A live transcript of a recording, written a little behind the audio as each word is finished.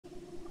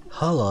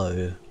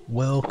Hello,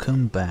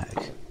 welcome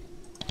back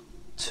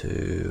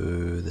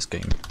to this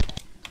game.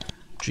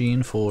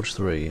 Geneforge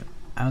 3.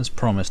 As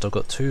promised, I've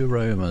got 2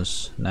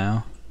 roamers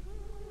now.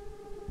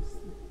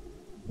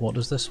 What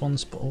does this one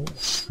spawn?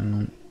 Hang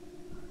on.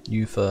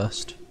 You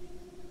first.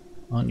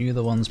 Aren't you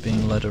the ones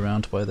being led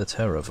around by the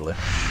Terravlish?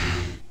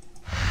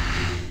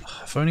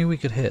 If only we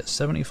could hit.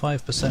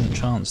 75%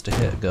 chance to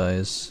hit,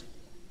 guys.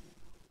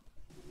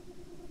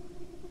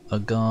 A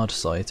guard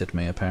sighted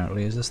me,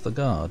 apparently. Is this the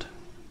guard?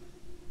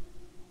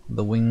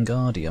 The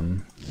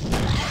Wingardium.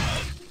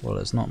 Well,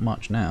 it's not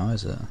much now,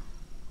 is it?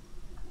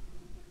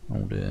 Oh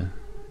dear.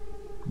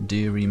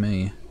 Deary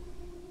me.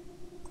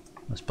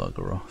 Let's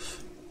bugger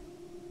off.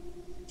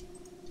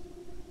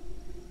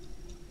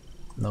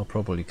 They'll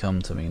probably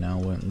come to me now,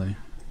 won't they?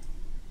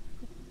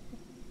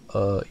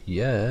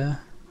 Yeah.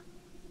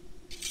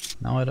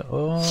 Now I don't.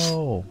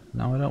 Oh!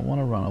 Now I don't want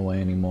to run away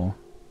anymore.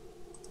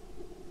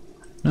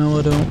 No,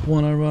 I don't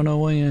want to run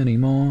away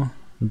anymore.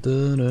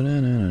 Da, da, da,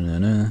 da, da,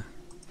 da.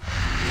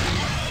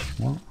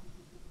 What?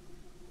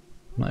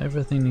 Not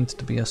everything needs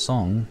to be a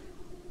song.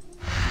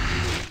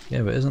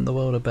 Yeah, but isn't the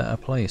world a better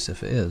place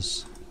if it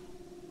is?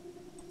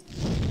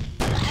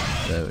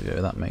 There we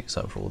go, that makes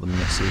up for all the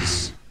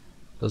misses.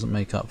 Doesn't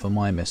make up for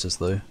my misses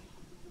though.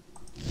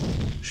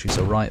 She's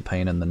a right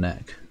pain in the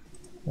neck.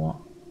 What?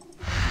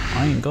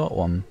 I ain't got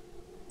one.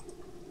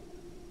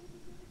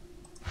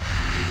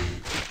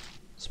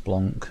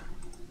 Splonk.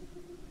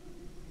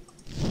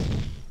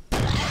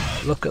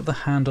 Look at the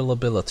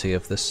handleability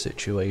of this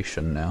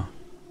situation now.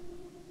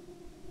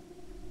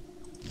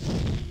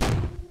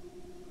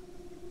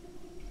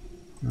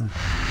 Oh.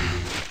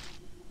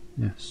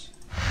 Yes.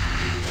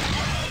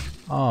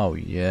 Oh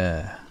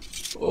yeah.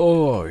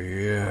 Oh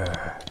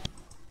yeah.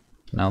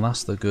 Now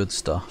that's the good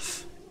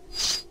stuff.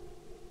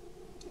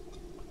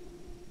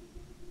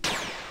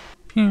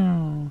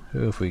 Pew.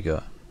 Who have we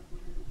got?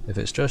 If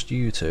it's just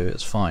you two,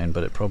 it's fine,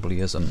 but it probably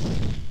isn't.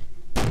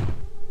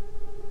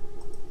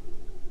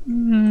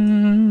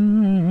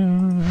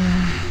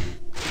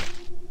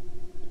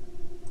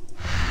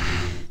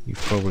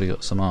 You've probably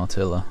got some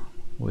artiller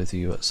with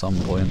you at some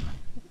point,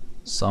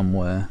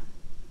 somewhere.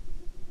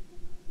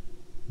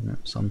 No,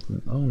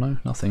 something. Oh no,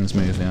 nothing's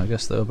moving. I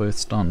guess they were both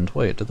stunned.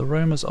 Wait, did the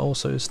roamers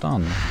also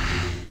stun?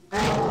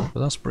 But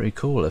that's pretty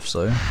cool if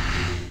so.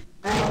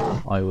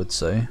 I would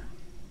say.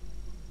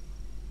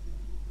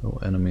 Oh,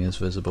 enemy is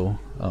visible.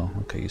 Oh,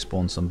 okay, you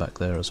spawned some back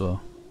there as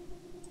well.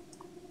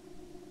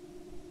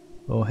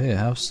 Oh, here,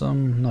 have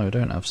some. No,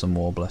 don't have some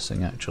War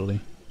Blessing actually.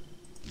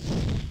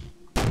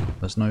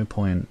 There's no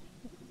point.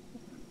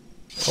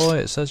 Oh,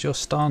 it says you're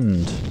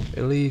stunned.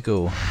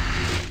 Illegal.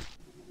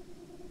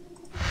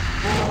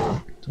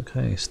 It's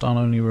okay, stun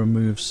only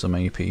removes some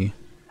AP. It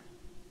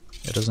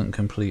doesn't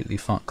completely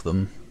fuck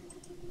them.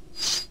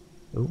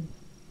 Oh.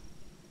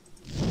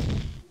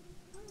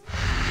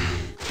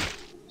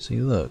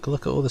 See, look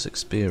at all this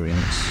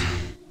experience.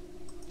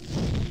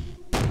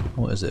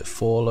 What is it,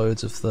 4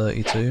 loads of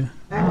 32?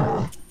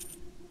 Oh.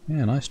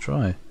 Yeah, nice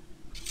try.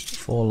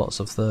 4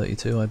 lots of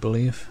 32, I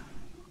believe.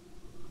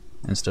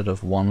 Instead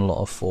of 1 lot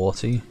of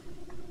 40.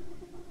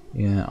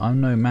 Yeah,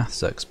 I'm no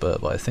maths expert,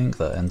 but I think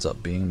that ends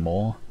up being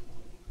more.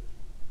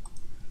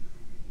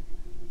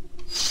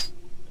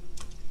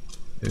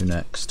 Who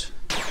next?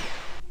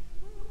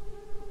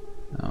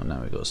 Oh,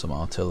 now we've got some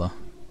artiller.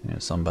 Yeah,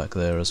 some back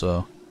there as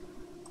well.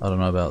 I don't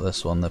know about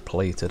this one, they're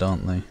plated,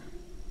 aren't they?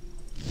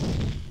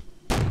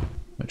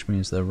 Which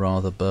means they're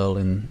rather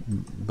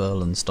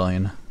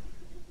Berlinstein.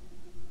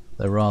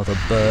 They're rather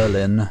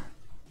Berlin.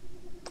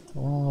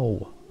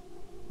 Oh.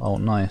 Oh,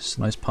 nice.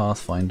 Nice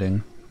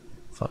pathfinding.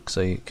 Fuck's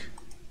sake.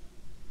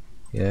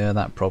 Yeah,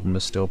 that problem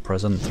is still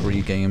present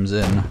 3 games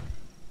in.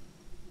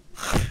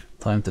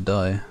 Time to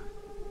die.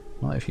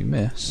 Not if you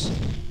miss.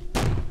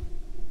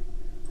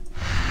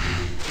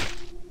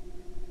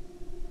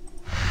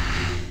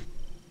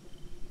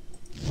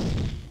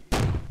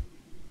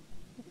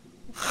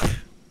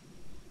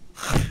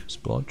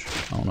 Splodge.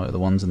 Oh no, the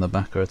ones in the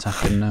back are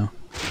attacking now.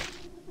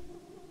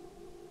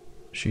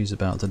 She's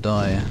about to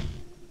die.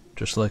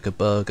 Just like a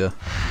burger.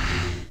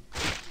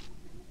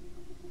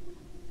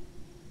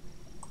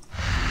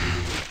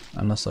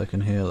 Unless I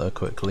can heal her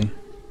quickly.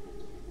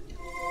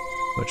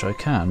 Which I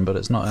can, but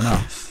it's not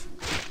enough,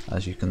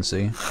 as you can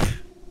see.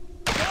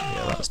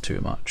 Yeah, that's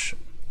too much.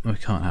 We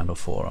can't handle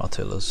 4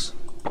 artillers.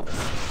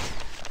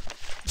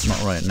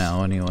 Not right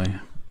now,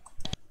 anyway.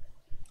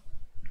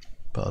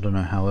 But I don't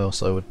know how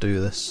else I would do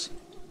this.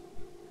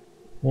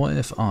 What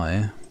if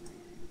I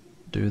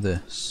do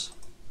this?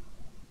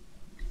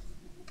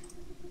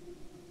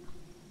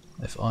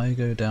 If I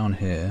go down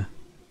here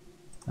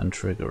and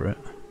trigger it,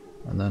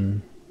 and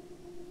then,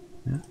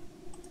 yeah,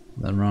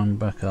 then run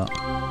back up,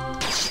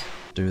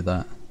 do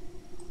that.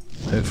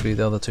 Hopefully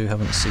the other 2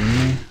 haven't seen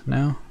me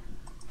now.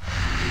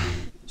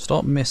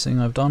 Stop missing,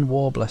 I've done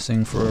War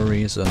Blessing for a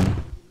reason.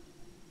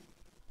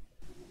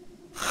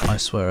 I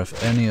swear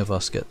if any of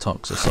us get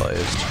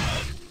toxicized,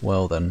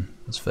 well then,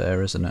 it's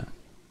fair, isn't it?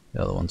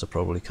 The other ones are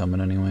probably coming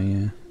anyway,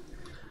 yeah.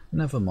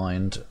 Never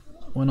mind.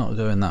 we're not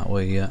going that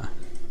way yet.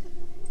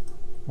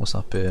 What's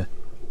up here?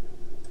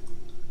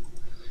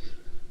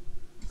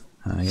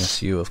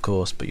 Yes, you of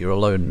course, but you're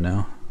alone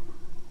now.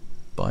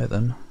 Bye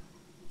then.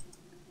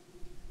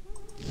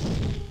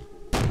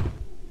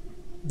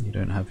 You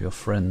don't have your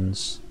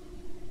friends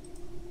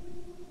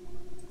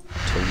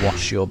to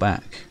wash your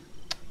back.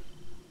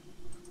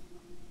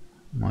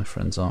 My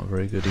friends aren't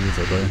very good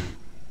either though.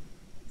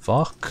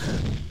 Fuck.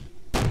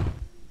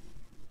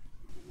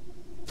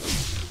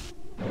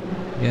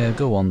 Yeah,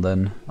 go on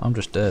then. I'm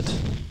just dead.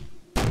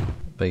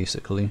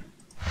 Basically.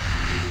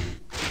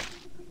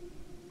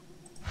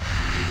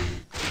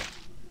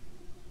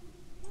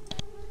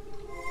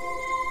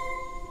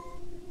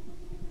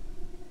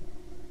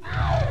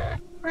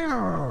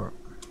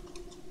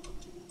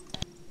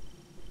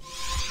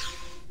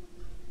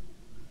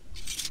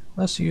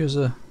 Let's use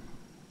a...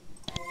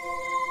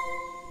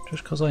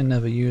 Just because I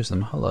never use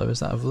them. Hello, is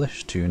that a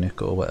Vlish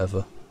tunic or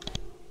whatever?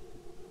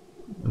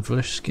 A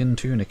Vlish skin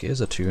tunic is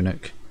a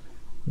tunic.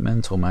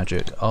 Mental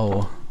magic.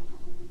 Oh.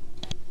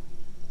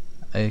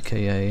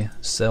 AKA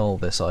sell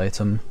this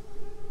item.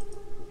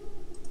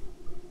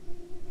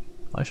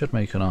 I should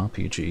make an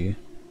RPG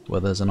where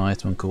there's an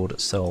item called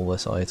sell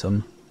this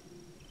item.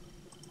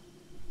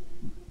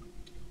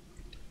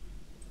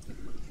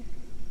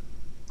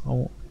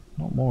 Oh,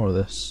 not more of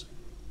this.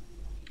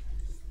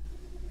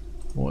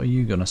 What are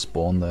you gonna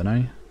spawn then,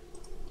 eh?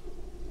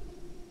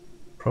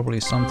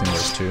 Probably something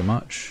that's too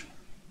much.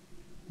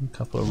 A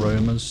couple of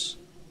roamers.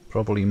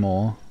 Probably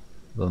more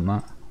than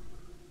that.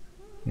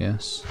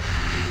 Yes.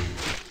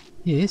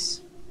 Yes.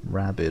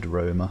 Rabid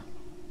roamer.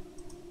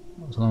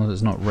 As long as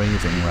it's not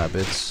raving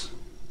rabbits.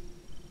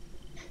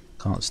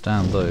 Can't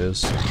stand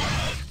those.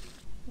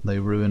 They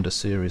ruined a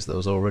series that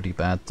was already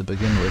bad to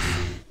begin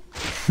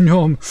with.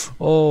 Nom!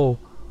 Oh!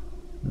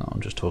 No, I'm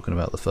just talking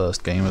about the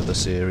first game of the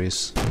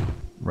series.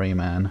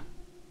 Rayman.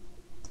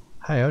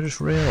 Hey, I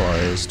just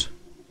realised.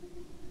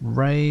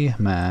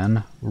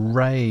 Rayman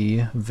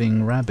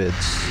raving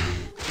rabbits.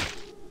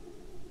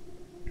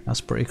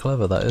 That's pretty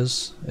clever, that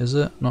is. Is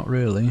it? Not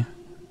really.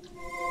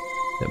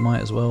 It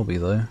might as well be,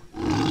 though.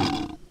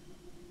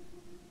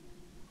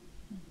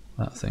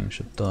 That thing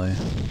should die.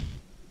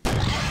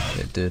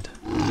 It did.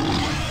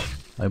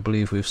 I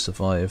believe we've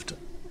survived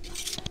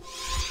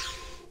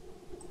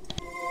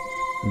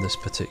this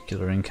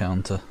particular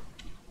encounter.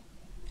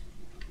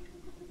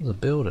 There's a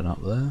building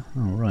up there.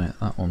 Oh right,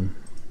 that one.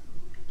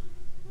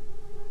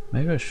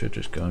 Maybe I should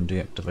just go and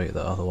deactivate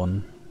that other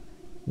one.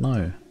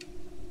 No.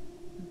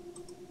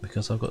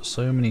 Because I've got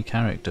so many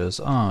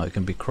characters. Ah, it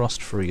can be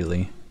crossed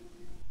freely.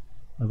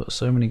 I've got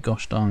so many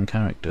gosh darn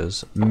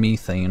characters,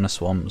 methane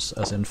swamps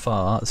as in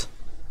fart,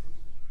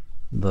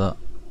 that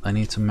I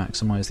need to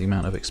maximise the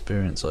amount of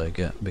experience I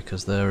get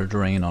because they're a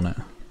drain on it.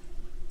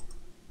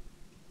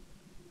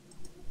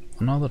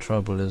 Another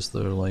trouble is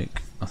they're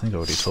like, I think I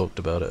already talked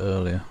about it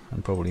earlier,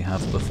 and probably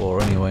have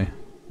before anyway,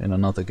 in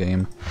another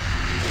game,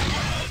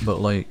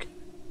 but like,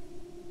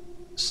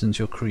 since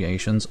your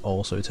creations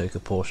also take a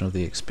portion of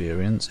the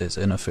experience, it's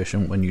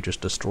inefficient when you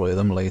just destroy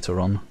them later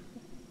on.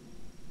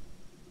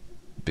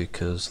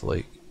 Because,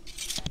 like,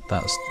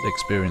 that's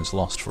experience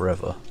lost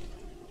forever.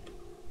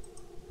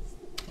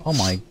 Oh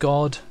my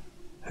god!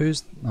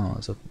 Who's... oh,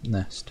 it's a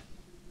nest.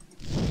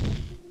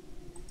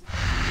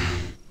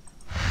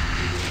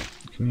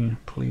 Can you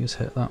please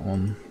hit that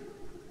one?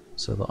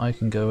 So that I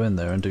can go in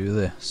there and do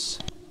this.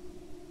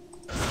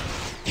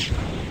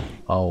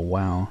 Oh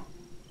wow.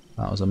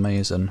 That was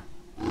amazing.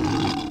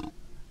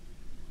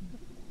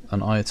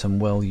 An item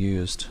well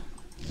used.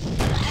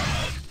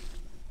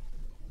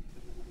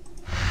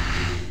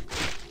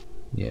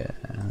 Yeah,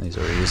 these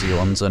are easy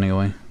ones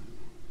anyway,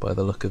 by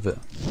the look of it.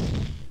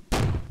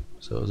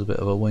 So it was a bit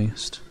of a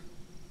waste.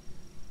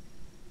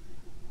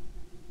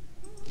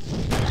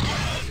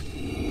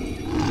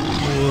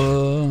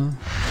 Whoa.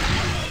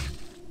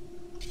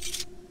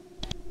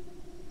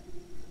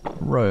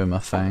 Roma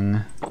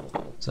Fang.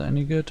 Is that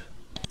any good?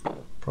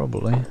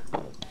 Probably.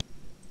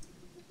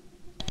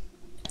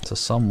 To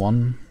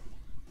someone.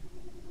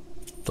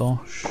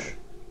 Dosh.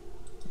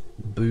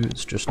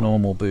 Boots, just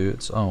normal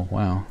boots. Oh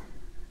wow.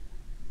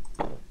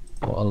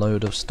 What a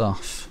load of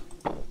stuff.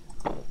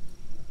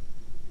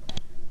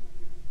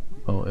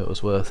 Oh, it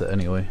was worth it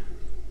anyway.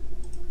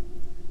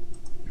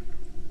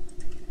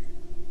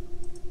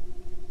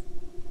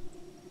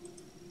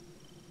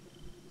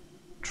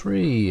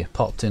 Tree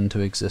popped into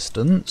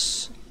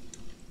existence.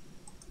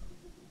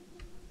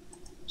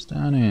 It's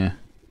down here.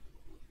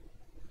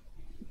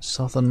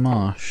 Southern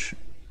Marsh.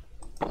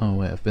 Oh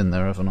wait, I've been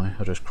there, haven't I?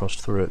 I just crossed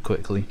through it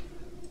quickly.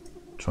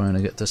 Trying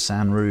to get to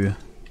Sanru.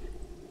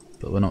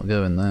 But we're not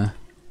going there.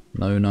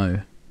 No,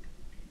 no.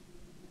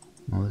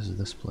 Oh, this is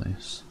this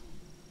place.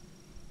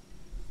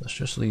 Let's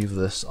just leave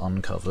this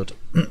uncovered.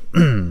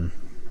 I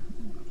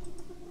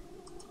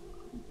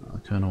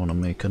kind of want to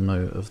make a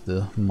note of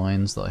the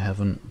mines that I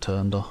haven't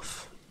turned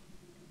off.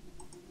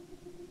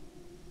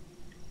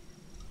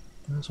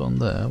 There's one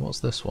there. What's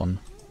this one?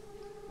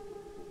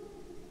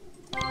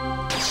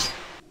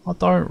 I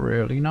don't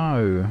really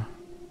know.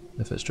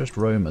 If it's just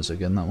roamers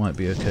again, that might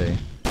be okay.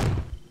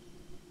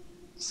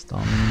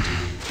 Stunned.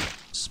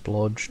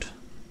 Splodged.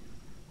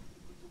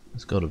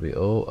 There's gotta be...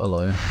 oh,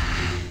 hello.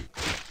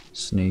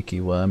 Sneaky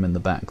worm in the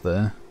back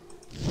there.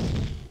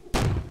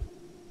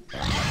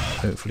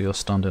 Hopefully you're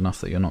stunned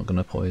enough that you're not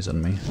gonna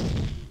poison me.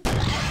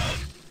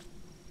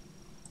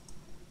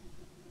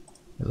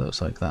 It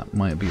looks like that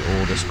might be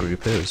all this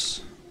group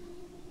is.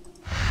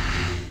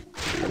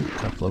 A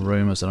couple of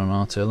roamers and an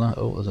artiller.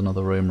 Oh, there's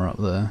another roamer up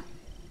there.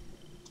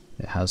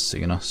 It has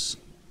seen us.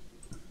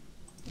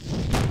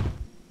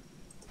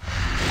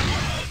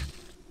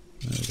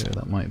 There we go,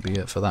 that might be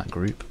it for that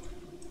group.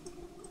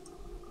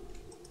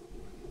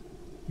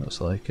 Looks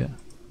like it.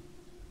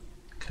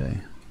 Okay.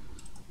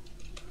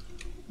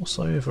 What's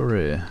over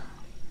here?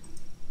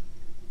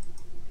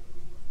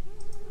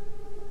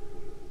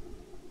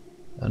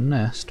 A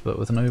nest, but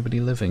with nobody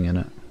living in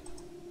it.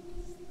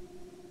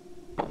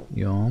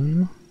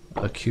 Yum.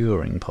 A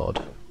curing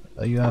pod.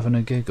 Are you having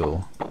a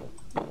giggle?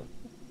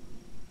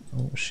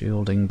 Oh,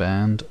 shielding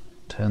band.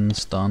 10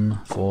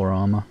 stun, 4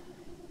 armor.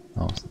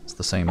 Oh, it's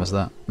the same as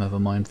that. Never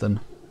mind then.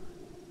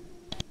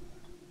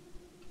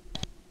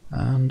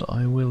 And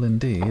I will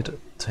indeed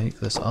take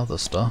this other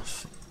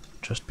stuff,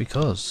 just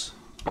because.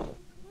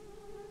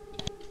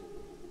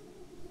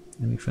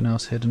 Anything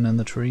else hidden in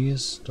the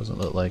trees? Doesn't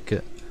look like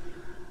it.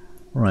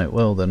 Right,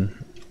 well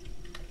then.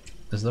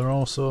 Is there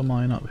also a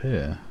mine up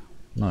here?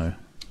 No.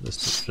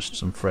 There's just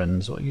some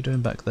friends. What are you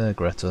doing back there,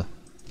 Greta?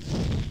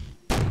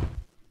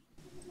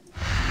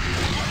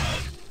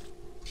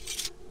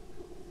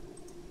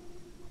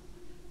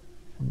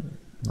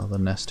 Another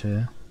nest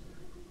here,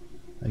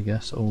 I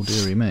guess. Oh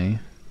dearie me.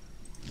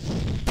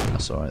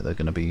 That's alright, they're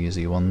gonna be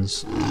easy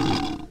ones.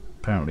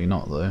 Apparently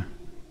not though.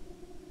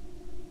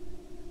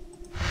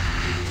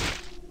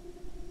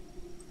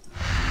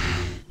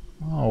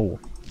 Oh.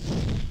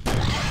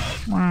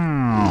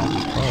 Wow.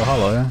 Oh,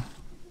 hello.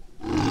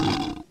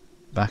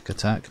 Back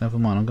attack. Never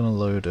mind, I'm gonna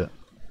load it.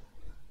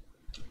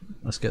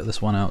 Let's get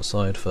this one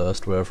outside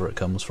first, wherever it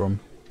comes from.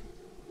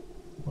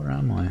 Where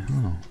am I?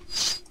 Oh.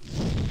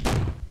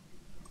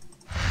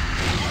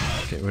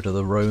 Get rid of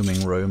the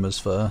roaming roamers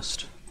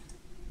first.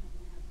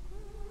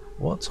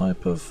 What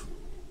type of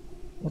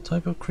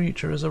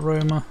creature is a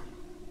roamer?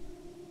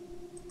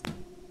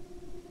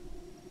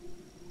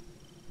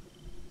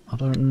 I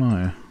don't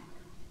know.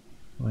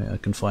 Wait, I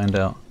can find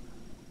out.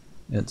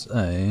 It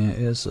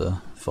is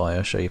a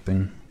fire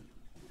shaping.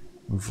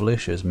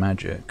 Vlish is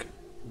magic,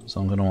 so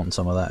I'm gonna want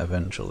some of that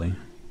eventually.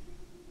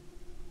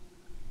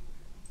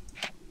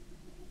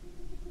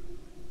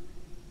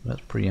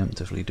 Let's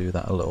preemptively do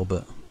that a little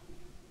bit.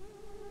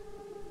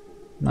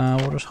 Nah,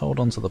 we'll just hold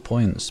on to the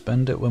points.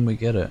 Spend it when we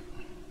get it.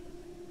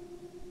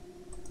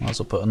 Might as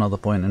well put another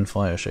point in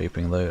fire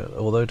shaping though.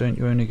 Although don't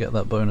you only get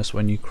that bonus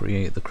when you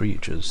create the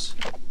creatures?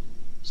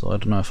 So I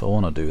don't know if I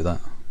want to do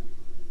that.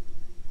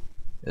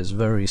 It's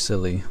very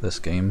silly, this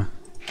game.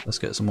 Let's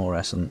get some more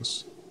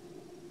essence.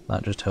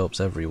 That just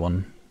helps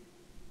everyone.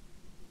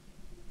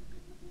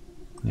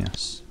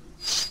 Yes.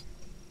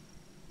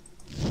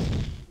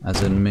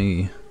 As in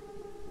me.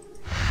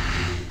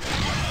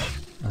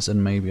 As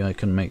in maybe I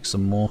can make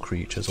some more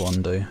creatures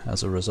one day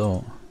as a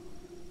result.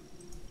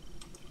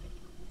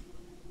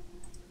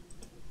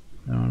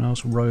 Anyone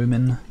else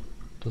roaming?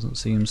 Doesn't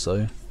seem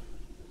so.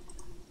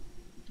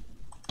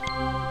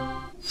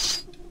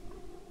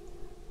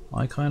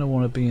 I kind of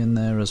want to be in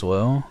there as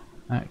well,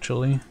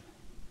 actually.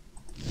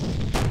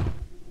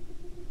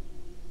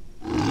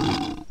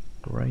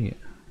 Great.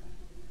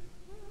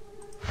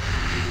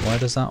 Why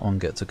does that one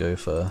get to go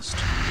first?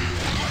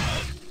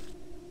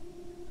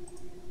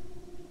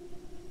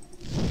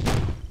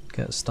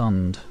 Get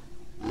stunned.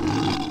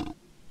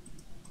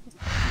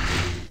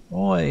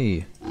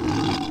 Oi!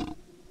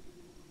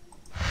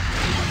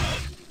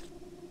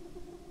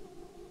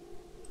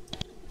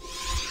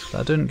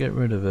 That didn't get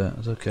rid of it.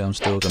 It's okay, I'm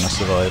still gonna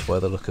survive by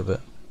the look of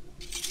it.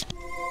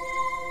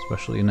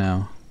 Especially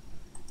now.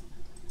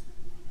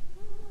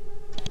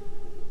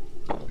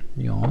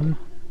 Yum.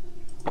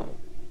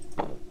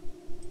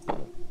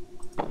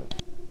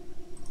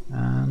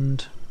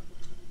 And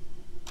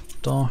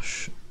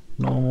dosh,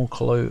 normal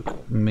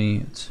cloak,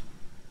 meat,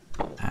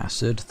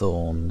 acid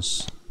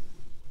thorns.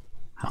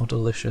 How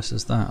delicious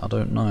is that? I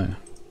don't know.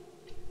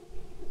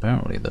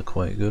 Apparently they're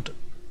quite good.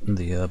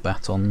 The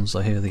batons,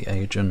 I hear the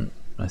agent,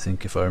 I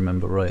think if I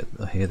remember right,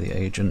 I hear the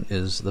agent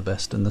is the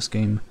best in this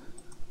game.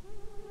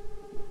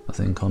 I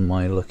think on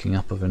my looking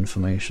up of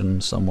information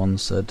someone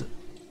said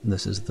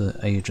this is the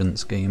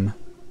agent's game.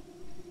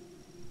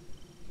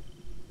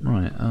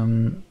 Right,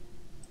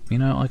 you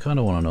know, I kind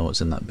of want to know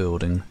what's in that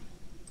building.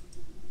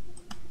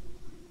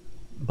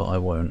 But I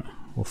won't.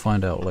 We'll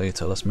find out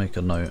later. Let's make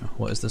a note.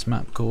 What is this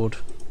map called?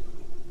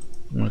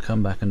 I'm going to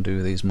come back and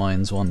do these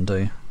mines one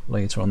day,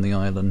 later on the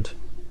island.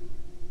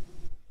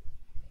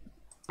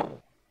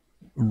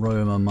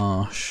 Roma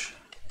Marsh.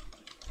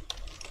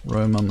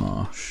 Roma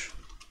Marsh.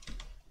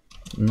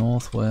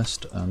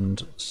 Northwest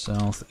and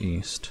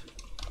southeast.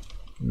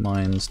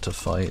 Mines to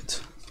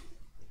fight.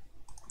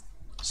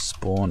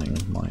 spawning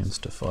mines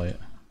to fight.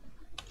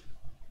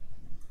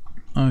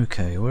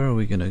 Okay, where are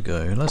we gonna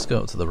go? Let's go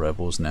up to the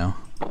rebels now.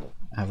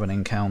 Have an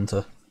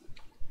encounter.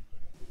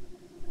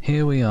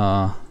 Here we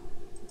are.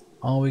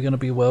 Are we gonna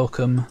be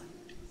welcome?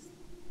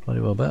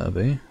 Bloody well better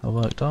be. I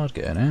worked hard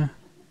getting here.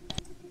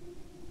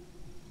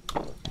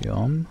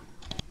 Yum.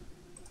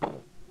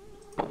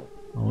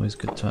 Always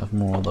good to have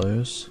more of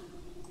those,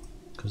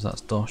 because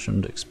that's dosh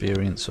and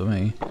experience for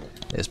me.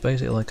 It's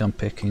basically like I'm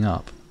picking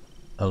up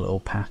a little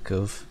pack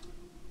of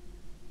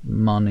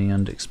money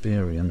and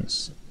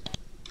experience.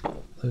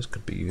 Those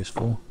could be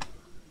useful.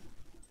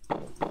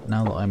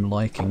 Now that I'm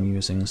liking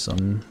using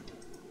some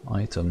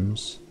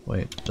items.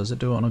 Wait, does it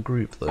do it on a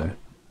group though?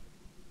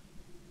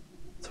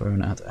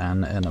 Thrown at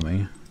an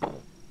enemy.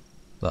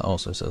 That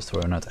also says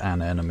thrown at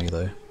an enemy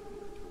though.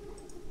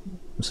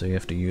 So you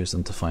have to use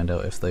them to find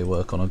out if they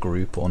work on a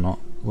group or not.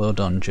 Well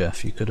done,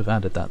 Jeff, you could have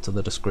added that to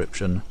the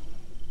description.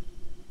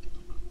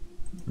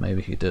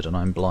 Maybe he did and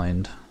I'm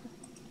blind.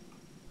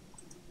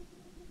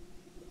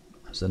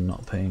 As in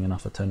not paying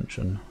enough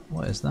attention.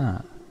 What is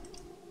that?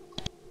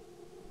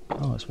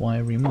 Oh, it's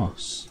wiry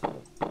moss.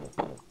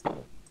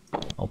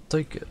 I'll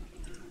take it.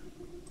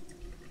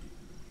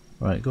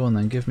 Right, go on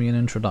then, give me an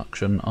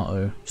introduction.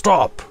 Uh-oh.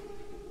 Stop!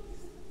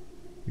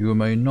 You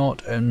may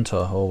not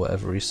enter, or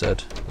whatever he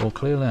said. Well,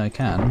 clearly I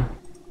can.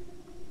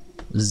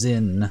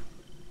 Zin.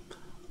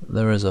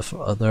 There is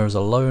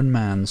a lone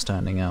man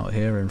standing out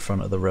here in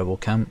front of the rebel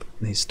camp.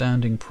 He's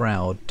standing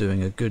proud,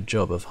 doing a good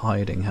job of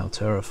hiding how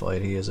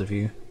terrified he is of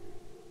you.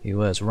 He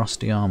wears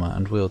rusty armour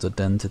and wields a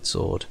dented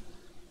sword.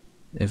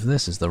 If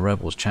this is the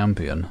rebels'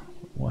 champion,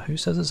 well, who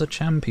says it's a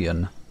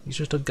champion? He's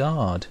just a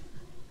guard.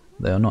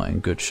 They are not in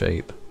good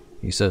shape.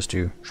 He says to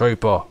you,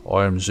 Shaper,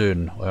 I am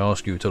Zin. I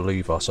ask you to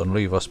leave us and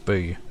leave us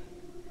be.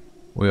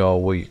 We are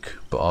weak,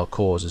 but our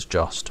cause is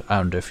just,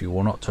 and if you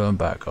will not turn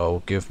back, I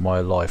will give my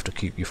life to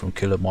keep you from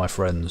killing my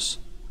friends.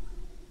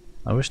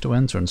 I wish to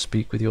enter and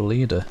speak with your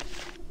leader.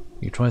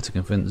 You try to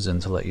convince Zin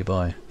to let you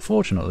by.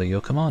 Fortunately,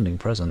 your commanding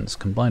presence,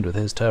 combined with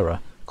his terror,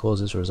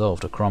 causes resolve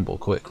to crumble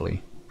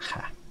quickly.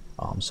 Ha!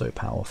 I'm so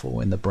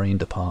powerful in the brain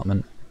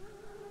department.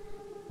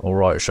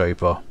 Alright,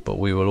 Shaper, but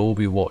we will all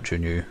be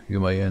watching you.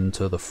 You may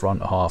enter the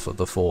front half of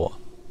the fort,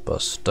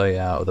 but stay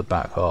out of the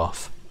back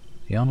half.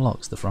 He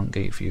unlocks the front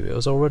gate for you. It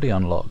was already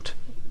unlocked.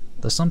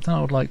 There's something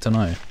I would like to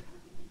know.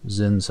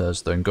 Zin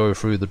says, then go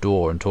through the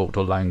door and talk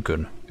to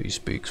Lankin. He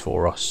speaks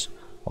for us.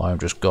 I am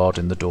just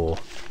guarding the door.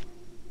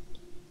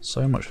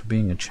 So much for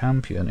being a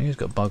champion. He's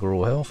got bugger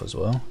all health as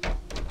well.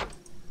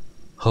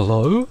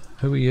 Hello?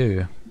 Who are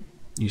you?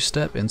 You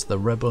step into the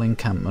rebel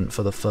encampment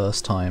for the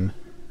first time.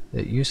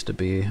 It used to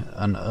be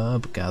an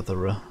herb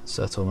gatherer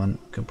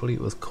settlement,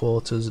 complete with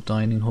quarters,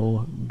 dining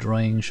hall,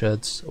 drying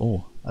sheds.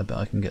 Oh, I bet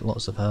I can get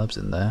lots of herbs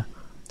in there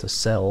to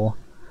sell.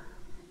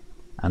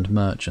 And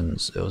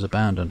merchants. It was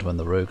abandoned when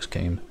the rogues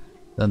came.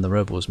 Then the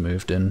rebels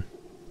moved in.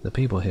 The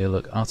people here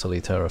look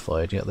utterly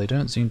terrified, yet they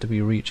don't seem to be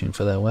reaching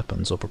for their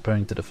weapons or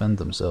preparing to defend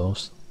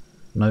themselves.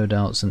 No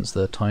doubt since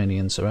their tiny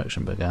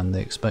insurrection began,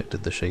 they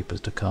expected the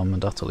Shapers to come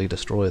and utterly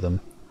destroy them.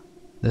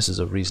 This is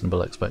a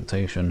reasonable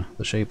expectation.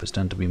 The Shapers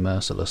tend to be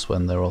merciless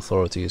when their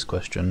authority is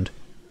questioned.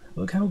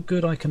 Look how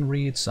good I can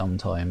read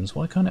sometimes.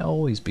 Why can't it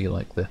always be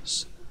like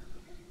this?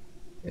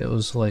 It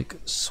was like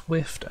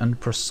swift and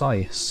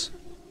precise.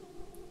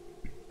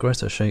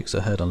 Greta shakes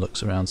her head and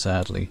looks around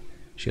sadly.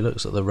 She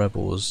looks at the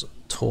rebels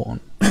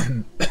torn.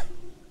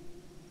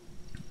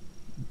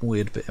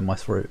 Weird bit in my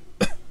throat.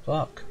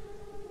 Fuck.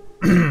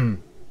 The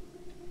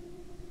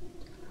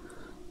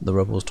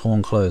rebels'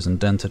 torn clothes and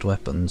dented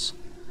weapons.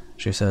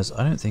 She says,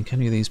 I don't think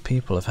any of these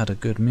people have had a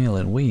good meal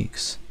in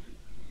weeks.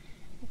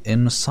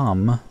 In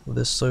sum,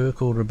 this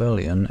so-called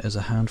rebellion is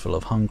a handful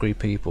of hungry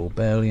people,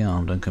 barely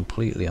armed and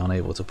completely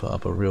unable to put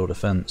up a real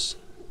defence.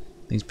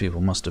 These people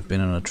must have been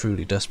in a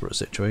truly desperate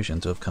situation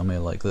to have come here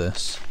like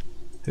this.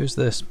 Who's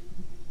this?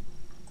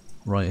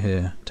 Right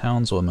here.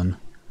 Townswoman.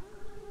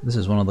 This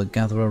is one of the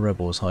Gatherer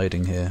rebels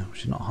hiding here.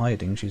 She's not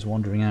hiding, she's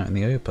wandering out in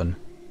the open.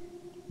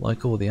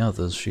 Like all the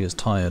others, she is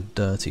tired,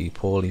 dirty,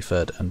 poorly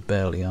fed, and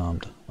barely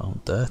armed. Oh,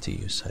 dirty,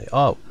 you say?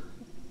 Oh!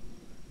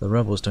 The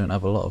rebels don't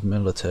have a lot of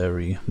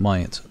military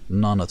might.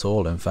 None at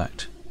all, in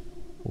fact.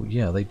 Well,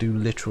 yeah, they do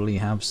literally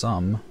have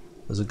some.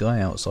 There's a guy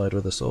outside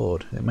with a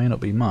sword. It may not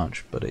be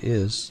much, but it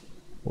is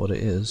what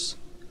it is.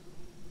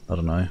 I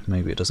don't know,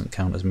 maybe it doesn't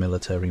count as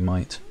military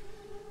might.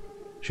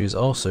 She is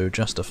also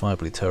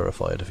justifiably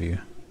terrified of you.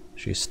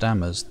 She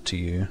stammers to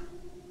you.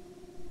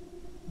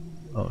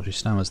 Oh, she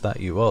stammers that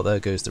you. Oh, there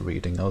goes the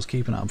reading. I was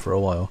keeping it up for a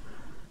while.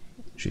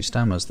 She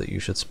stammers that you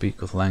should speak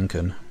with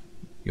Lankin.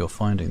 You're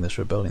finding this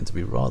rebellion to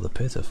be rather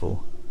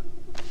pitiful.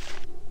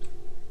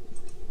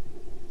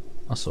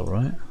 That's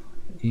alright.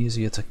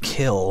 Easier to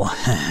kill.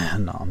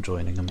 No, I'm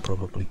joining them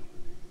probably.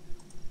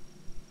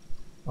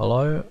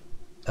 Hello?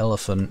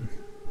 Elephant.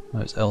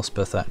 No, it's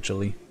Elspeth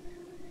actually.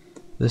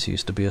 This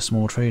used to be a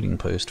small trading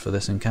post for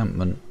this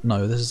encampment.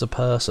 No, this is a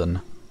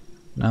person.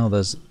 Now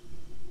there's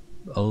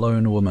a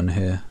lone woman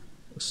here.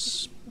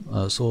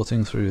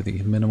 Sorting through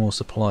the minimal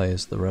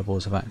supplies the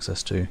rebels have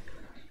access to.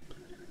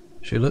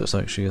 She looks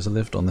like she has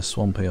lived on this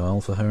swampy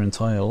isle for her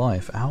entire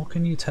life. How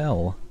can you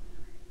tell?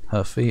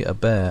 Her feet are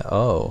bare.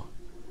 Oh.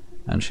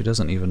 And she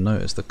doesn't even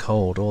notice the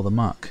cold or the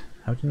muck.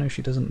 How do you know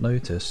she doesn't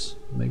notice?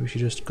 Maybe she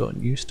just got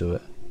used to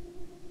it.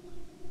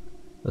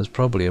 There's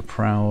probably a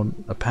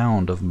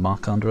pound of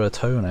muck under her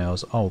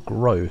toenails. Oh,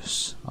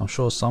 gross. I'm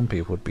sure some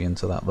people would be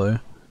into that though.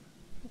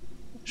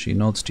 She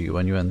nods to you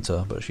when you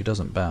enter, but she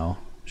doesn't bow.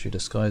 She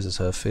disguises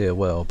her fear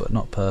well, but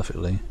not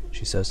perfectly.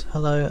 She says,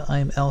 "Hello,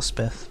 I'm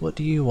Elspeth. What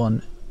do you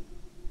want?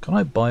 Can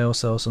I buy or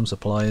sell some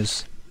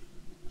supplies?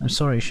 I'm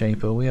sorry,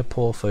 Shaper, we are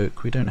poor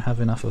folk. We don't have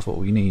enough of what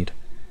we need.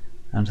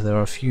 And there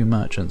are a few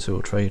merchants who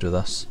will trade with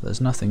us.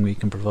 There's nothing we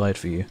can provide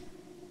for you."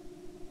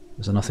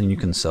 Is there nothing you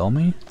can sell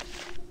me?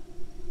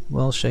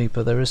 Well,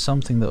 Shaper, there is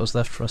something that was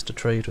left for us to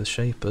trade with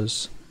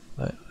Shapers.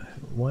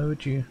 Why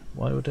would it?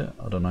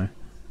 I don't know.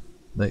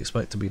 They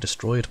expect to be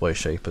destroyed by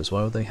Shapers.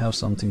 Why would they have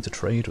something to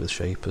trade with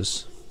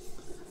Shapers?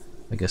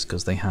 I guess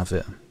because they have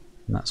it,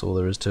 and that's all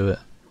there is to it.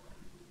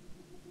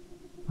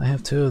 I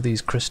have 2 of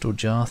these crystal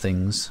jar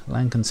things.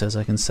 Lankin says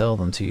I can sell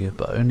them to you,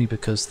 but only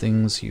because the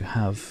things you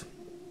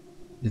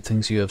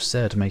have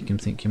said make him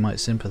think you might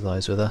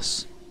sympathize with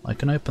us. I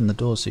can open the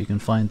door so you can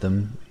find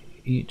them.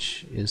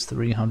 Each is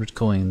 300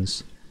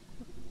 coins.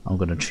 I'm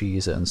gonna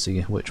cheese it and see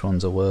which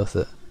ones are worth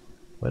it.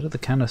 Where did the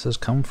canisters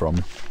come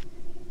from?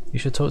 You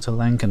should talk to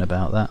Lankin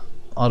about that.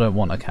 I don't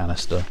want a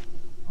canister.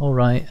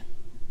 Alright.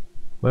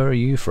 Where are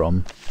you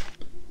from?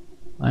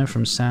 I'm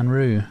from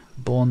Sanru.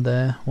 Born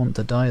there, want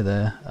to die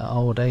there, at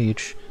old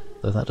age,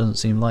 though that doesn't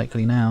seem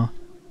likely now.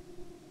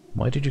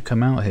 Why did you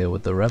come out here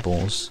with the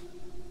rebels?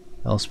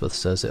 Elspeth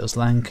says it was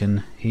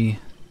Lankin.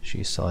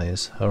 She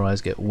sighs. Her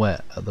eyes get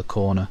wet at the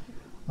corner.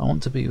 I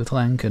want to be with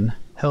Lankin.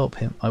 Help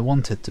him. I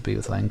wanted to be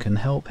with Lankin.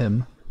 Help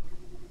him.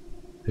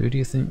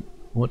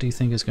 What do you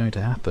think is going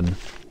to happen?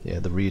 Yeah,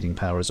 the reading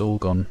power is all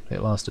gone.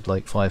 It lasted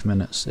like 5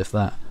 minutes, if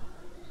that.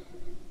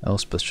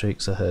 Elspeth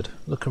shakes her head.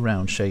 Look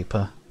around,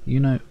 Shaper. You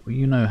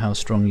know how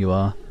strong you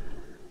are.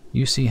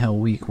 You see how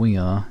weak we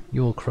are.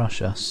 You will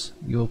crush us.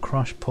 You will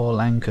crush poor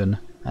Lankin,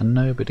 and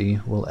nobody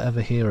will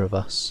ever hear of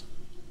us.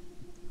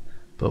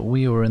 But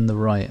we were in the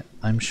right.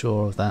 I'm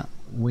sure of that.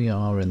 We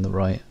are in the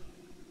right.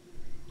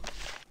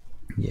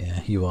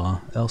 Yeah, you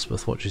are.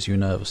 Elspeth watches you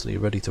nervously,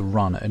 ready to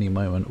run at any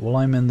moment. Well,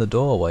 I'm in the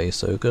doorway,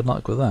 so good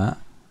luck with that.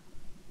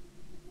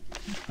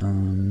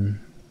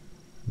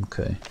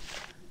 Okay.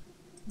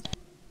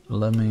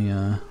 Let me,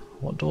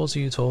 what doors are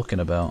you talking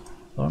about?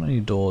 There aren't any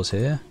doors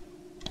here.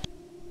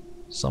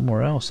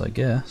 Somewhere else, I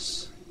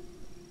guess.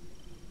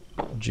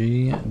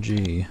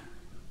 GG.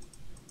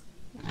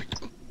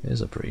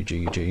 Here's a pretty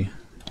GG,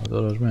 I've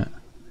got to admit.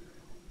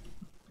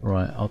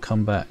 Right, I'll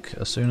come back.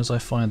 As soon as I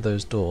find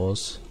those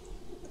doors...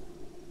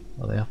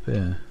 Are they up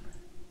here?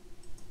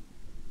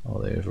 Or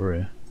are they over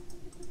here?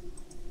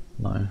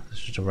 No,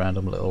 it's just a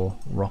random little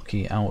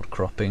rocky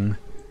outcropping.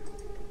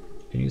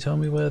 Can you tell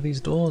me where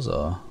these doors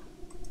are?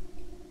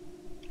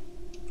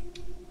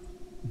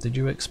 Did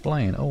you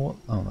explain? Oh, what?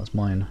 Oh, that's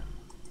mine.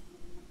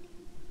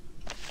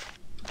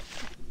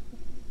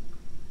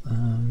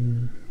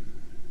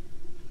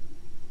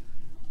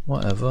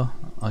 Whatever.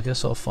 I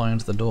guess I'll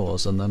find the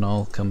doors and then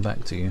I'll come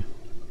back to you.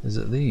 Is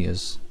it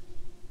these?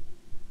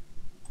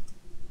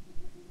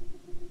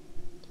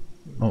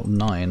 Oh,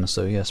 9,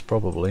 so yes,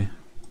 probably.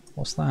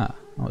 What's that?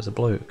 Oh, it's a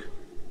bloke.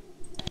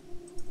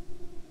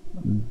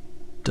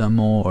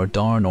 Damor or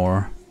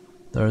Darnor.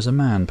 There is a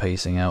man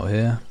pacing out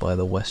here by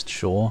the west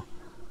shore,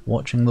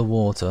 watching the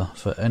water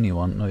for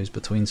anyone. No, he's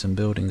between some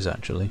buildings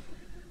actually.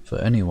 For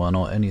anyone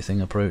or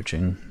anything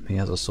approaching. He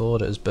has a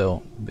sword at his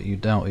belt, but you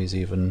doubt he's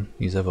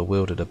ever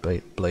wielded a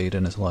blade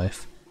in his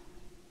life.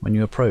 When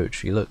you approach,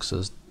 he looks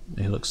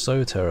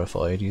so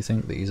terrified you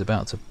think that he's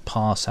about to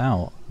pass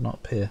out,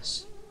 not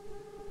piss.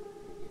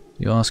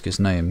 You ask his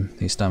name.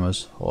 He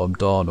stammers, "I'm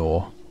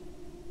Darnor."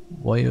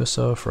 Why are you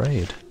so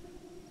afraid?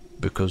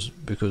 Because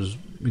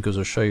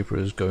a Shaper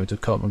is going to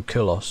come and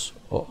kill us.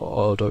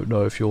 I don't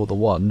know if you're the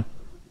one.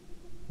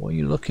 What are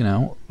you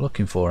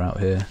looking for out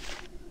here?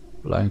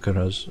 Lankin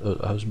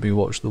has me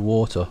watch the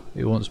water.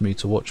 He wants me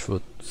to watch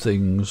for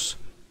things.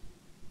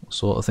 What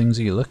sort of things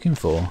are you looking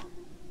for?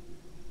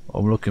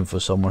 I'm looking for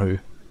someone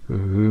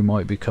who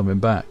might be coming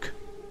back.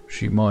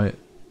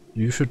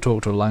 You should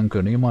talk to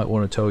Lankin. He might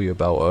want to tell you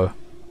about her.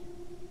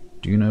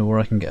 Do you know where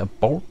I can get a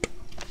bolt?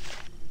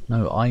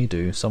 No, I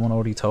do. Someone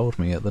already told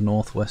me at the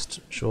northwest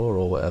shore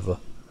or whatever.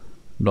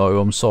 No,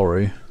 I'm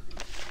sorry.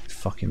 You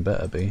fucking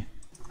better be.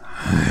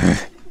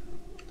 I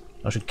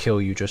should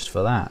kill you just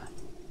for that.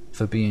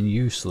 For being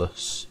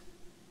useless.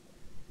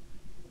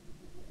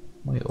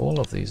 Wait, all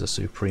of these are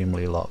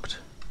supremely locked.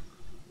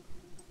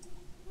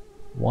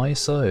 Why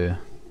so?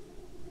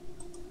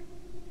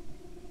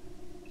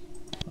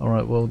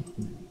 Alright, well,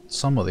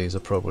 some of these are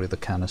probably the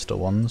canister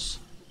ones.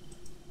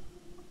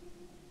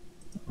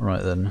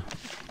 Right then.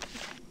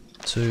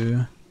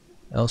 2.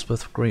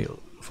 Elspeth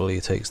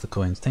gratefully takes the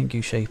coins. Thank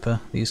you,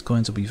 Shaper. These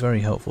coins will be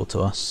very helpful to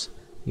us.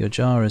 Your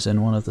jar is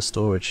in one of the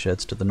storage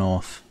sheds to the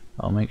north.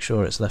 I'll make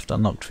sure it's left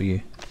unlocked for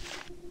you.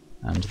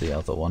 And the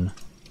other one.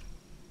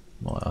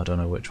 Well, I don't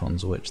know which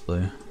one's which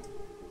though.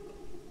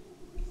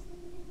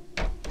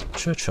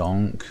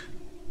 Cha-chonk.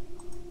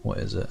 What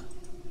is it?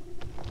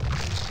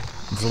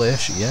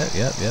 Vlish, yep,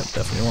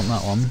 definitely want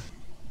that one.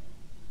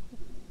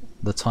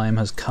 The time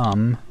has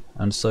come,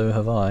 and so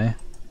have I.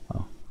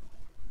 Oh.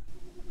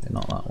 Okay,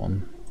 not that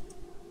one.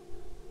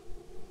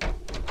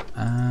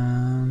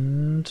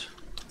 And...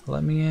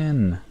 let me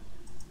in.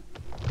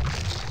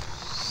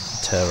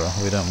 Terror,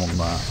 we don't want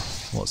that.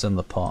 What's in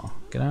the pot?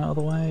 Get out of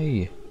the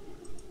way!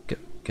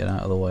 Get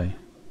out of the way.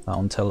 That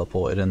one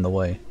teleported in the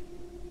way.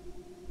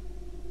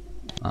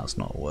 That's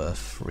not worth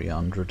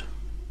 300.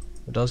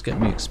 It does get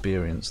me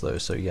experience though,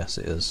 so yes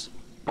it is.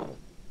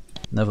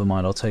 Never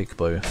mind, I'll take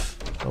both.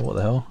 Oh, what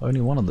the hell?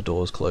 Only one of the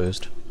doors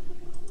closed.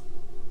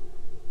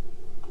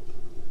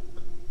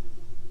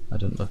 I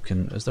didn't look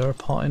in. Is there a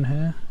pot in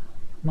here?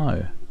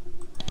 No.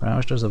 How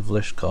much does a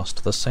Vlish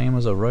cost? The same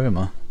as a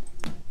Roma.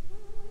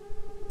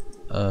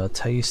 A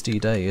tasty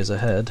day is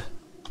ahead.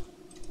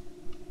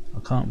 I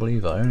can't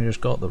believe I only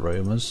just got the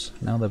Romas.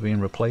 Now they're being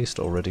replaced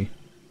already.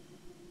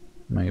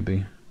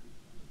 Maybe.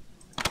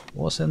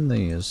 What's in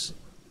these?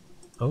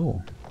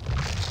 Oh.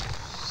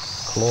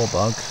 Claw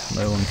bug.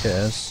 No one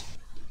cares.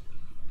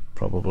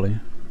 Probably.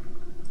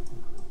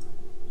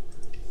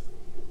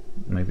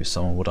 Maybe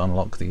someone would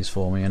unlock these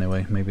for me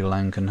anyway. Maybe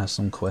Lankan has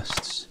some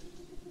quests.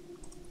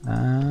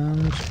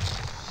 And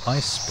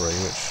ice spray,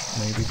 which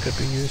maybe could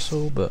be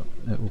useful, but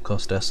it will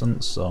cost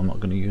essence, so I'm not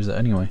going to use it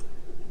anyway.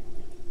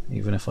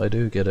 Even if I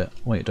do get it.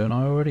 Wait, don't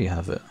I already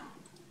have it?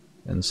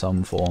 In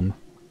some form.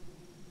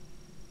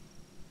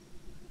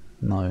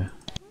 No.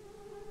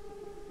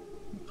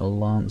 A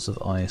lance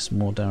of ice,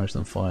 more damage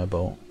than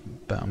firebolt.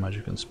 Battle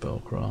magic and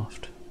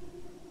spellcraft.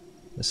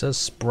 It says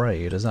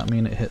spray, does that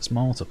mean it hits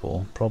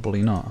multiple?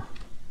 Probably not.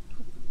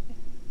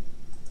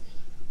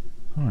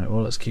 Alright,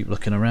 well let's keep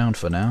looking around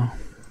for now.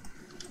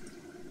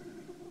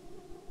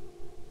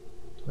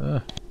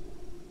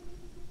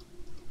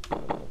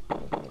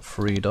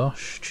 Free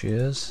dosh,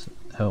 cheers.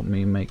 Help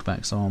me make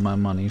back some of my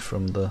money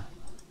from the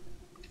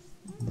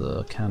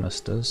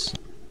canisters.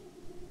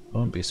 I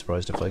won't be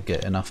surprised if I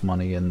get enough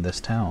money in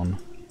this town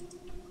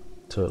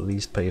to at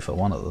least pay for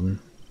one of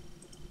them.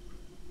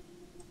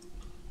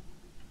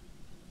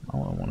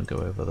 Oh, I want to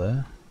go over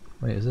there.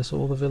 Wait, is this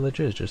all the village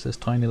is? Just this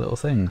tiny little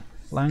thing?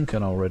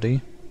 Lankan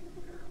already?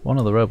 One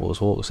of the rebels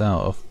walks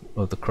out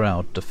of the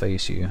crowd to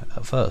face you.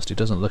 At first, he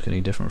doesn't look any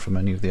different from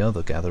any of the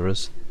other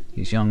gatherers.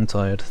 He's young,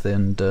 tired,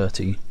 thin,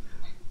 dirty.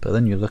 But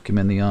then you look him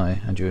in the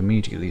eye, and you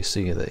immediately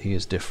see that he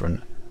is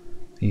different.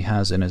 He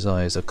has in his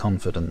eyes a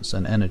confidence,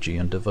 an energy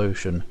and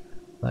devotion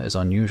that is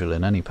unusual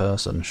in any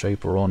person,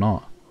 shaper or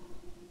not.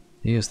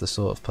 He is the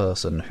sort of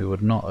person who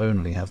would not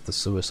only have the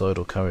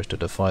suicidal courage to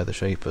defy the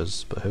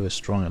Shapers, but who is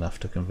strong enough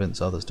to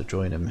convince others to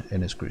join him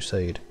in his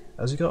crusade.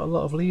 Has he got a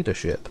lot of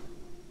leadership?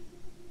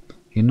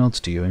 He nods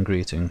to you in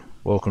greeting.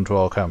 Welcome to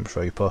our camp,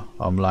 Shaper.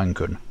 I'm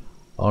Lankan.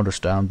 I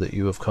understand that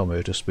you have come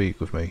here to speak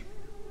with me.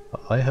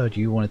 I heard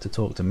you wanted to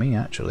talk to me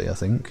actually, I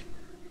think.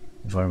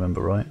 If I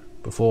remember right.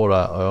 Before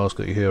that, I ask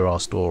that you hear our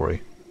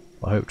story.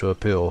 I hope to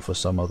appeal for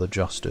some other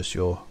justice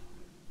your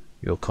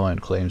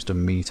kind claims to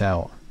mete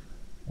out.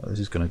 This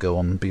is going to go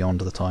on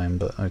beyond the time,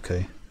 but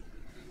okay.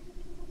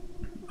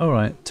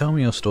 Alright, tell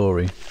me your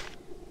story.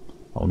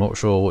 I'm not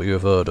sure what you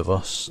have heard of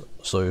us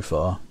so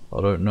far.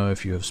 I don't know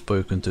if you have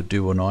spoken to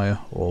Duanaya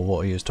or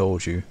what he has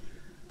told you,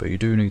 but you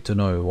do need to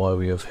know why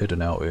we have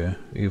hidden out here,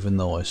 even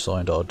though I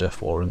signed our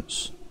death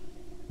warrants.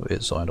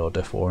 It signed our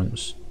death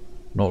warrants.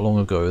 Not long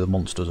ago the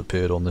monsters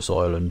appeared on this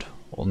island,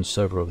 on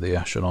several of the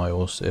Ashen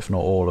Isles, if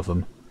not all of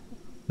them.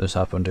 This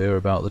happened here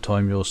about the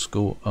time your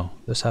school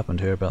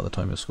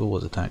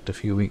was attacked a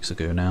few weeks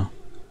ago now.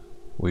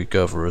 We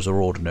gatherers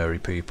are ordinary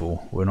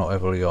people. We're not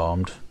heavily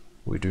armed.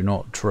 We do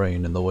not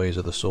train in the ways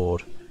of the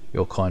sword.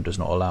 Your kind does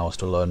not allow us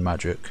to learn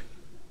magic.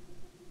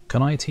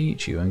 Can I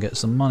teach you and get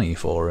some money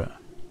for it?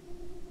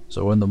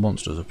 So when the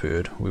monsters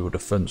appeared, we were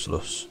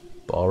defenseless,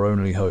 but our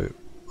only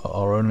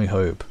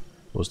hope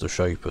was the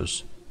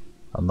Shapers,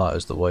 and that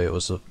is the way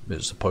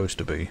it's supposed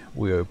to be.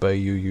 We obey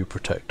you, you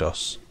protect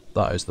us.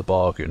 That is the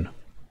bargain.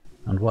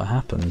 And what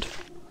happened?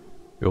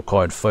 Your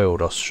kind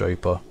failed us,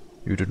 Shaper.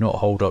 You did not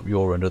hold up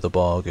your end of the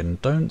bargain.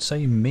 Don't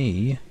say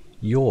me.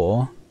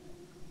 Your.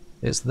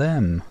 It's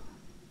them.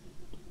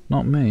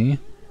 Not me.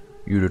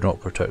 You did not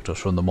protect us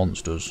from the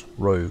monsters.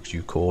 Rogues,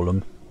 you call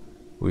them.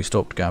 We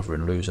stopped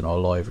gathering, losing our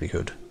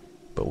livelihood.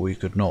 But we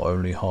could not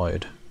only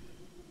hide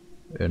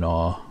in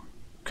our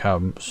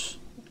camps.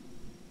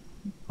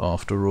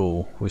 After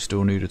all, we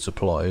still needed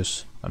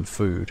supplies and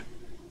food.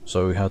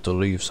 So we had to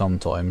leave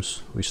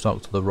sometimes. We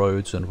stuck to the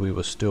roads and we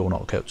were still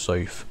not kept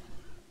safe.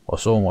 I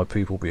saw my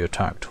people be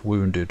attacked,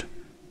 wounded.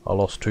 I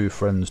lost 2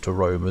 friends to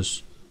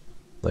roamers.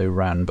 They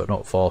ran but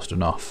not fast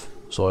enough,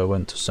 so I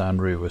went to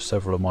Sanru with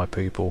several of my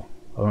people.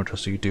 I went to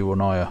see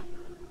Duanaya.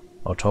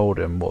 I told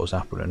him what was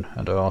happening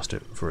and I asked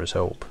him for his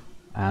help.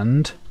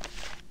 And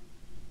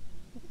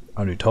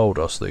he told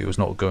us that he was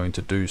not going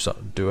to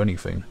do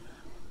anything.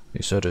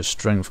 He said his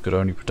strength could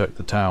only protect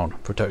the town,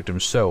 protect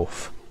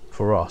himself.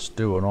 For us,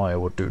 Duanaya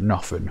would do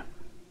nothing.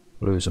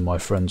 Losing my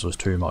friends was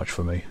too much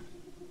for me.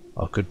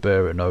 I could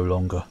bear it no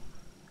longer.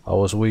 I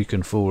was weak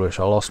and foolish.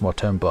 I lost my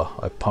temper.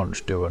 I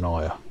punched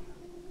Duanaya.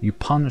 You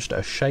punched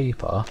a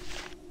shaper?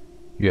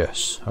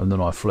 Yes, and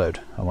then I fled,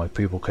 and my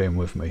people came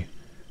with me.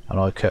 And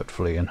I kept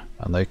fleeing,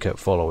 and they kept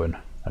following,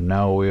 and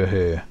now we are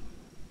here.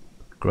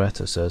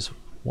 Greta says,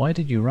 why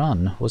did you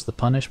run? Was the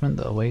punishment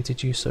that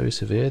awaited you so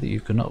severe that you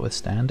could not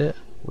withstand it?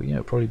 Well, yeah,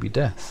 it'd probably be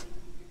death.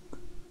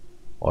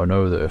 I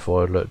know that if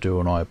I had let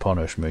Duanaya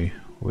punish me,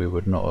 we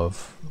would not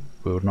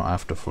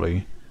have to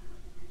flee,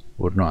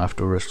 would not have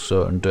to risk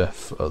certain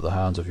death at the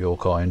hands of your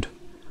kind.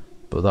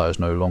 But that is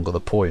no longer the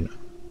point.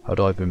 Had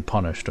I been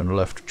punished and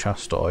left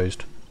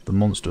chastised, the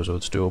monsters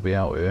would still be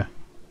out here.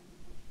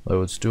 They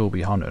would still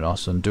be hunting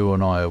us, and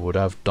Duanaya would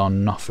have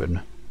done nothing.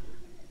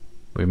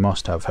 We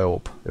must have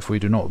help. If we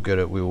do not get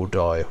it, we will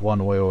die,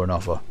 one way or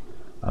another,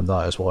 and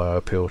that is why I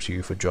appeal to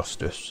you for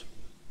justice.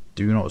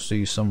 Do you not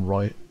see some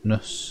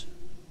rightness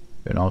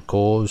in our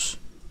cause?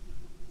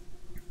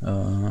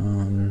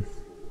 Oh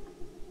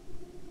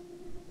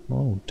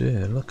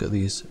dear, look at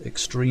these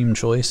extreme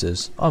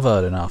choices. I've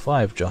heard enough.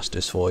 I have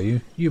justice for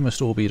you. You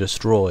must all be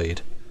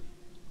destroyed.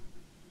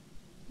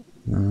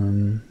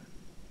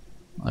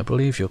 I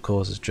believe your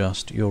cause is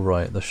just. You're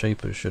right, the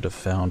Shapers should have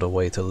found a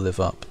way to live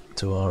up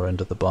to our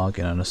end of the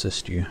bargain and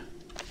assist you.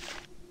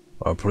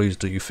 I'm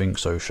pleased that you think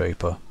so,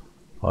 Shaper.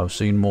 I've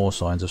seen more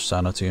signs of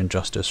sanity and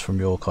justice from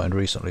your kind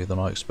recently than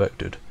I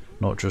expected.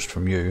 Not just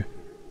from you,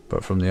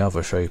 but from the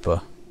other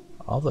Shaper.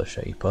 Other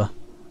Shaper?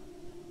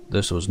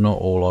 This was not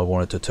all I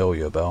wanted to tell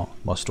you about.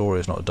 My story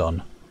is not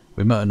done.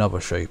 We met another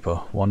Shaper,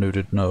 one who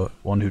did know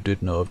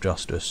of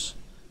justice,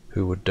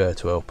 who would dare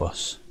to help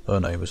us. Her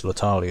name was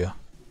Latalia.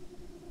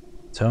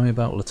 Tell me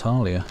about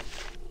Latalia.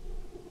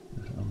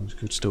 It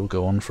could still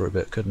go on for a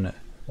bit, couldn't it?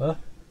 Huh?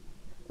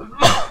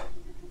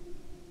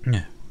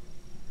 Yeah.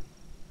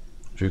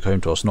 She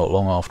came to us not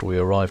long after we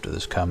arrived at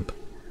this camp.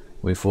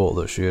 We thought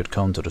that she had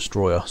come to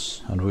destroy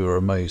us, and we were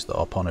amazed that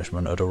our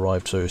punishment had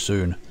arrived so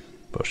soon.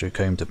 But she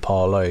came to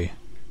parley.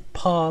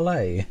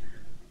 Parley?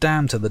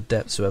 Damn to the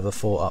depths whoever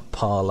thought up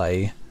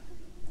parley.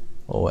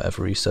 Or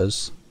whatever he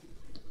says.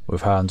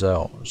 With hands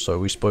out, so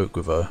we spoke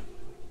with her.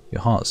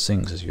 Your heart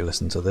sinks as you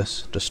listen to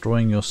this.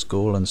 Destroying your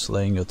school and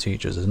slaying your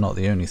teachers is not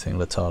the only thing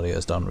Latalia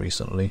has done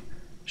recently.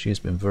 She has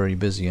been very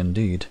busy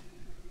indeed.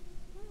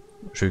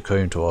 She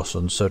came to us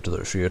and said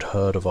that she had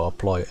heard of our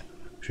plight.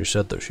 She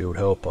said that she would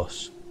help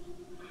us.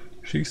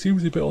 She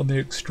seems a bit on the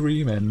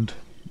extreme end.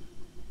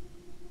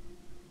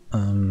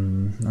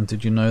 And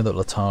did you know that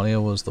Latalia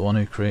was the one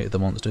who created the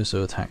monsters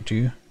who attacked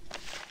you?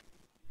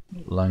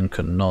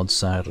 Lankan nods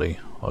sadly.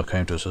 I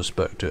came to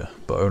suspect it,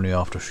 but only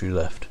after she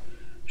left.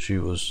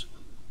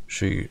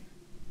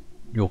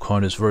 Your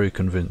kind is very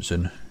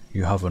convincing.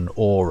 You have an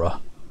aura.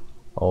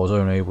 I was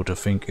only able to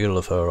think ill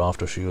of her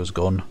after she was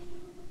gone.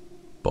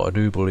 But I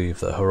do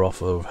believe that her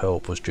offer of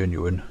help was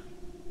genuine.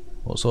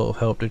 What sort of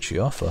help did she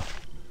offer?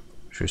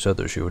 She said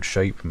that she would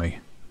shape me.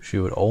 She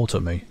would alter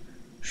me.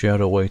 She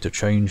had a way to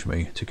change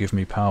me, to give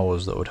me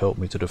powers that would help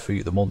me to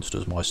defeat the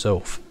monsters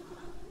myself.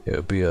 It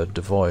would be a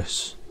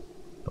device,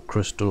 a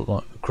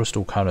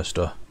crystal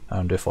canister,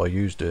 and if I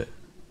used it,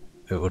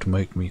 it would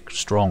make me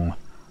strong.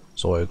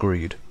 So I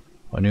agreed.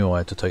 I knew I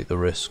had to take the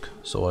risk,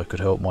 so I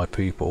could help my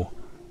people,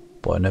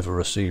 but I never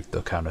received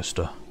the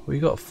canister. We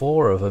got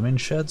 4 of them in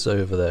sheds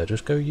over there,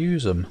 just go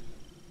use them.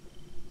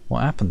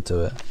 What happened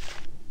to it?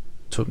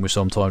 Took me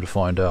some time to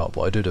find out,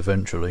 but I did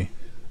eventually.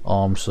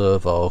 Armed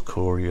servile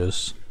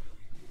couriers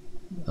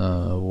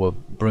were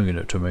bringing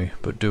it to me,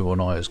 but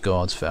Duanaya's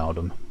guards found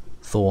them.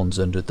 Thorns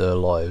ended their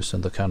lives,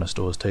 and the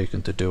canister was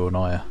taken to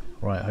Duanaya.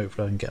 Right,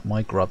 hopefully I can get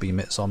my grubby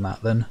mitts on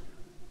that then.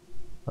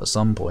 At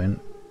some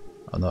point.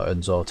 And that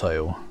ends our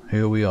tale.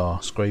 Here we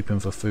are, scraping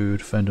for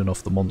food, fending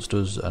off the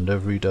monsters, and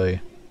every day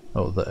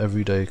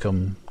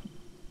come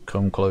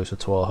closer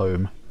to our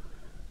home,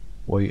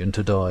 waiting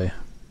to die.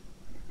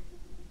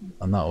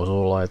 And that was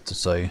all I had to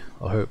say.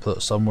 I hope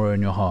that somewhere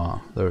in your heart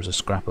there is a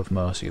scrap of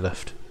mercy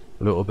left,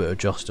 a little bit of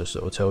justice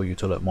that will tell you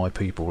to let my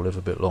people live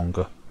a bit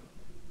longer.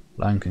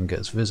 Lankan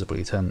gets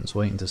visibly tense,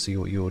 waiting to see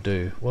what you will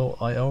do. Well,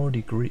 I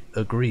already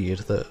agreed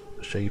that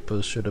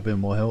Shapers should have been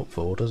more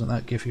helpful. Doesn't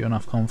that give you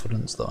enough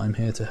confidence that I'm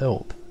here to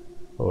help?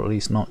 Or at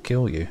least not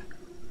kill you?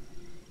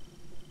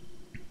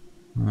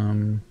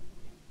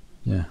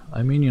 Yeah,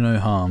 I mean you no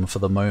harm for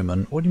the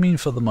moment. What do you mean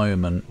for the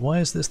moment? Why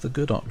is this the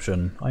good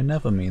option? I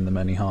never mean them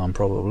any harm,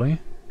 probably.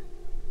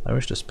 I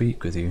wish to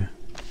speak with you.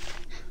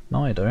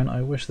 No, I don't.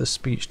 I wish this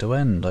speech to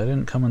end. I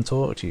didn't come and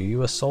talk to you.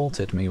 You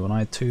assaulted me when I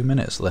had 2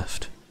 minutes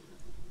left.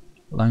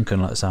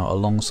 Lankan lets out a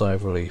long sigh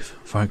of relief.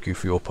 Thank you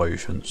for your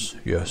patience.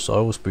 Yes, I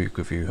will speak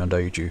with you and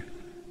aid you,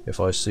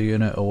 if I see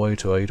in it a way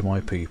to aid my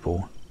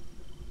people.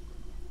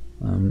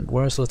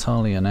 Where's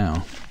Latalia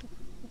now?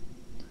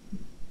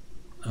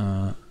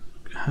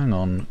 Hang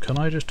on, can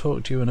I just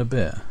talk to you in a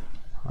bit?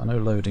 I know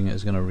loading it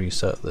is going to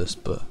reset this,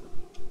 but...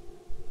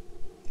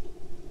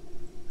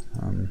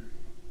 oh,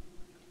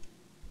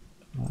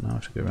 now I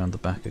have to go around the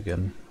back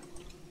again.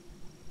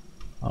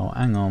 Oh,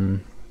 hang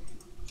on.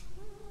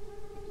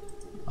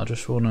 I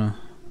just wanna...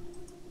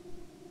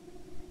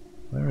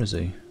 Where is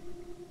he?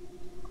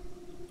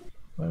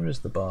 Where is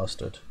the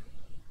bastard?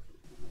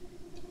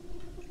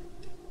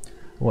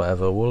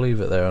 Whatever, we'll leave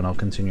it there and I'll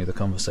continue the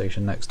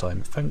conversation next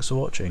time. Thanks for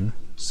watching.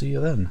 See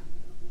you then.